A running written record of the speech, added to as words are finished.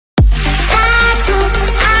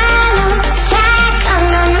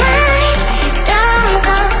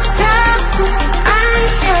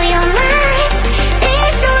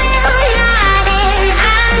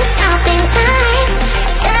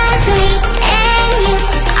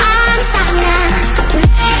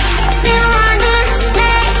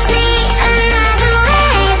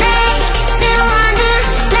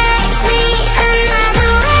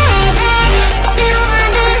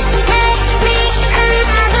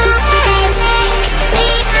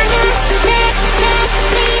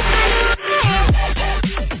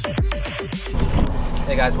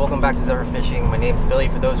back to Zephyr Fishing. My name is Billy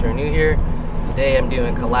for those who are new here. Today I'm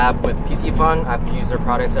doing a collab with piscifun. I've used their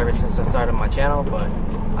products ever since I started my channel, but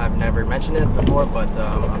I've never mentioned it before. But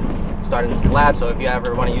I'm starting this collab, so if you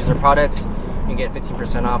ever want to use their products, you can get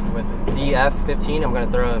 15% off with ZF15. I'm going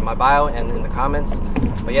to throw it in my bio and in the comments.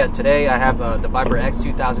 But yeah, today I have the Viper X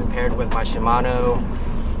 2000 paired with my Shimano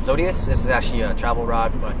Zodius. This is actually a travel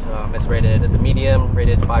rod, but it's rated as a medium,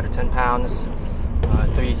 rated 5 to 10 pounds.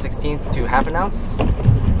 3/16 to half an ounce.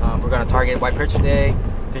 We're going to target white perch today,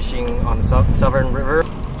 fishing on the Severn River.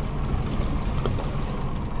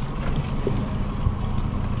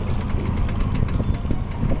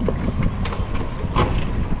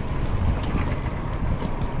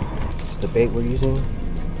 It's the bait we're using,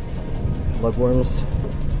 lugworms.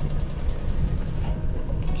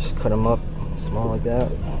 Just cut them up small like that.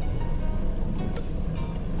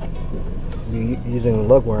 We're using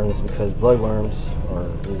lugworms because bloodworms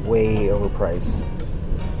are way overpriced.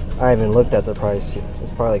 I haven't looked at the price.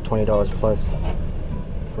 It's probably like $20 plus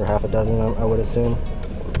for half a dozen, I would assume.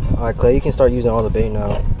 Alright, Clay, you can start using all the bait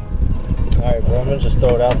now. Alright, bro, I'm gonna just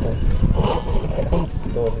throw it out there. Just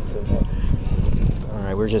throw it into it.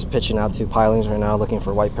 Alright, we're just pitching out 2 pilings right now looking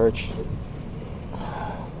for white perch.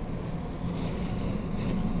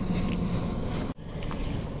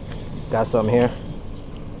 Got some here.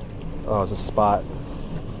 Oh, it's a spot,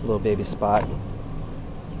 little baby spot.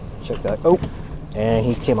 Check that. Oh, and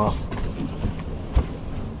he came off.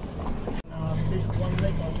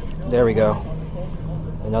 There we go.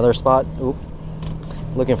 Another spot. Oop.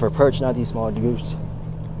 Looking for perch, not these small dudes.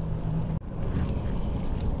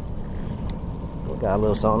 Got a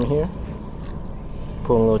little something here.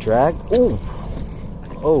 Pulling a little drag. Ooh.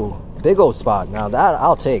 Oh, big old spot. Now that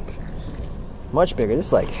I'll take. Much bigger. This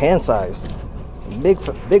is like hand size.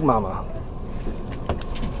 Big mama.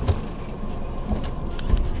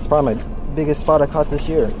 It's probably my biggest spot I caught this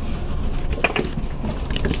year.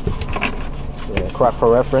 Yeah, croc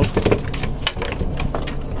for reference.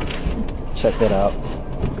 Check that out.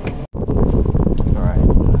 Alright,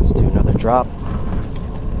 let's do another drop.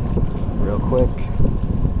 Real quick.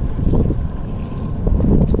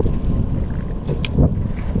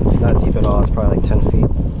 It's not deep at all, it's probably like 10 feet,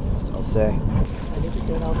 I'll say.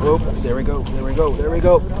 Oh, there we go, there we go, there we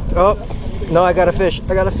go. Oh, no, I got a fish,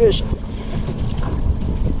 I got a fish.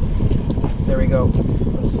 There we go.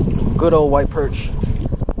 That's good old white perch.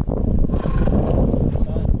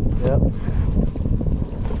 Yep.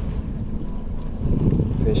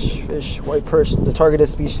 Fish, white perch, the targeted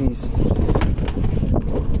species.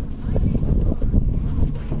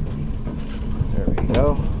 There we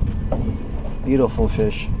go. Beautiful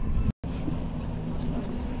fish.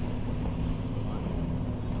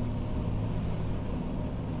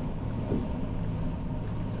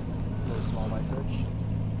 Small white perch.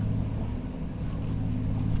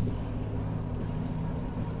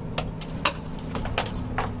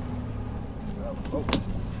 Oh,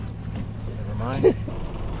 never mind.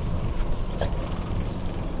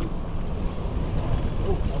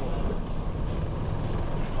 Oh,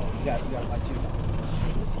 you got white too.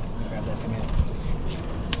 Grab that from you.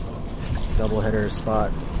 Double header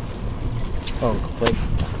spot. Oh,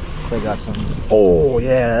 Clay got some. Oh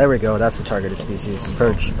yeah, there we go. That's the targeted species,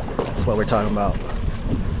 perch. That's what we're talking about.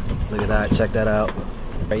 Look at that. Check that out.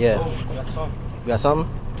 Right, yeah. Oh, I got some. You got something?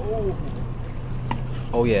 Oh.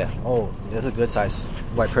 Oh yeah. Oh, that's a good size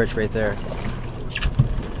white perch right there.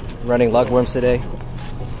 Running lugworms today.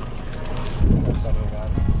 Got some here,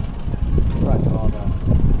 guys. Probably small though.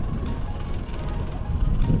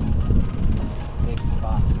 Big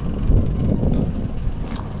spot.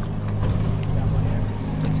 Got one here.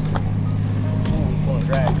 Oh, he's pulling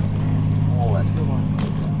drag. Oh, that's a good one.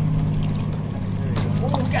 There we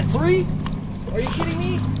go. Oh, we got 3? Are you kidding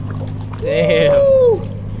me? Damn. Woo!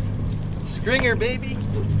 Stringer, baby.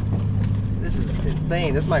 This is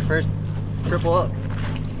insane. This is my first triple up.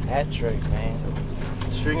 Hat trick, man.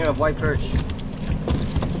 Stringer of white perch.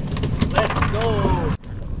 Let's go. Alright,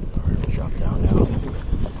 we'll drop down now.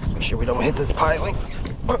 Make sure we don't hit this piling.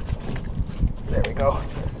 There we go.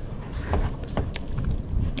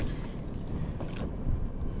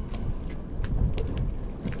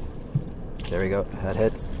 There we go. Head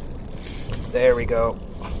hits. There we go.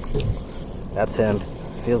 That's him.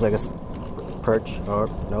 Feels like a perch. Or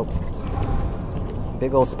nope.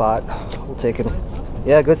 Big old spot. We'll take him.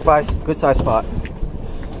 Yeah, good size spot.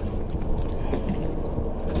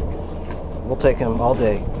 We'll take him all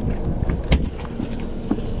day.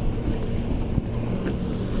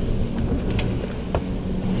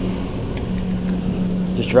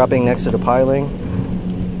 Just dropping next to the piling.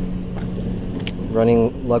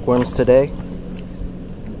 Running lugworms today.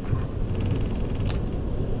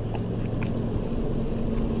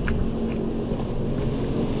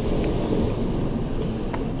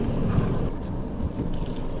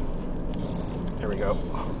 we go.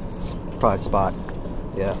 It's probably a spot.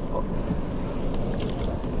 Yeah.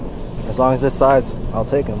 As long as this size, I'll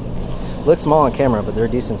take them. Look small on camera, but they're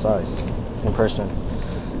decent size in person.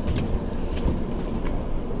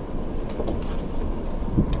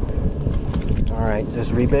 All right,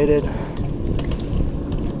 just rebaited.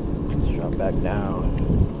 Let's drop back down.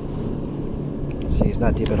 See, it's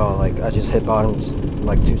not deep at all. Like, I just hit bottoms in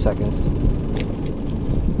like 2 seconds.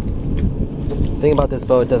 The thing about this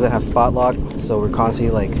boat, it doesn't have spot lock, so we're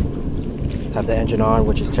constantly like have the engine on,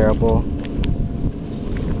 which is terrible.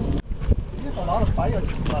 You have a lot of bite on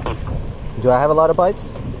your stuff. Do I have a lot of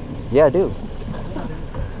bites? Yeah, I do.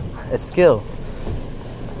 It's skill.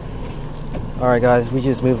 Alright guys, we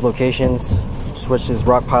just moved locations. Switched this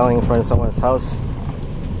rock piling in front of someone's house.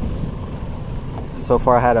 So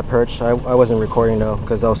far I had a perch. I wasn't recording though,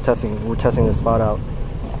 because we're testing this spot out.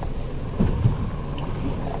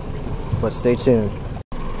 But stay tuned.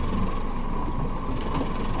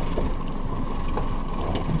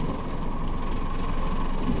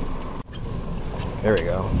 There we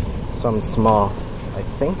go. Something small, I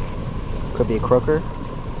think. Could be a croaker.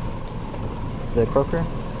 Is it a croaker?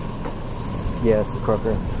 Yeah, it's a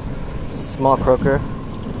croaker. Small croaker.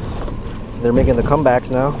 They're making the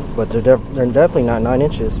comebacks now, but they're definitely not 9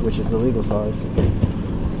 inches, which is the legal size.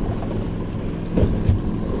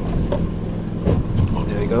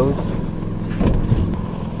 There he goes.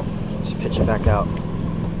 Just pitch it back out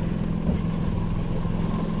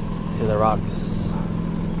to the rocks.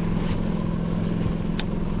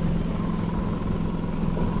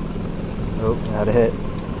 Oh, I had a hit.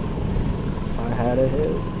 I had a hit.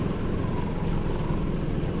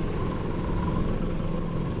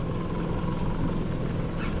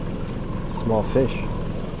 Small fish.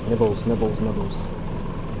 Nibbles, nibbles, nibbles.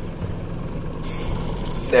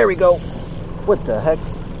 There we go. What the heck?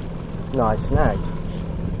 No, I snagged.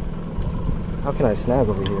 How can I snag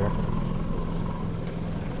over here?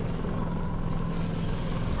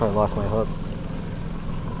 Probably lost my hook.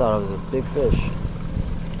 I thought it was a big fish.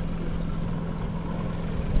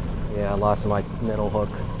 Yeah, I lost my middle hook.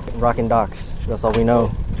 Rocking docks. That's all we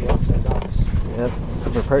know. Rocks and docks. Yep,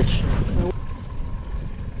 for perch.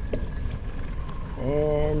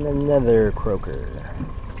 And another croaker.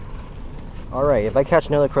 Alright, if I catch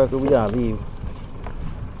another croaker, we gotta leave.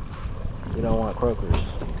 We don't want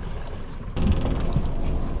croakers.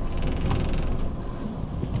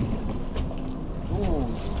 Ooh,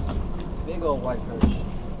 big old white perch.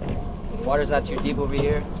 The water's not too deep over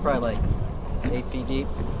here. It's probably like 8 feet deep.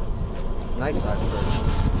 Nice size perch.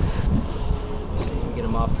 Let's see if we can get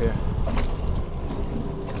him off here.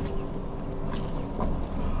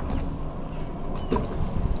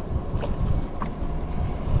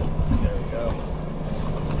 There we go.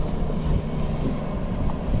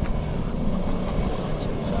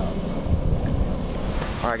 Check it out.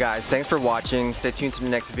 Alright guys, thanks for watching. Stay tuned to the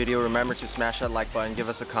next video. Remember to smash that like button, give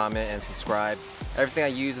us a comment, and subscribe. Everything I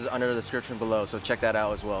use is under the description below, so check that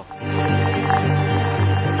out as well.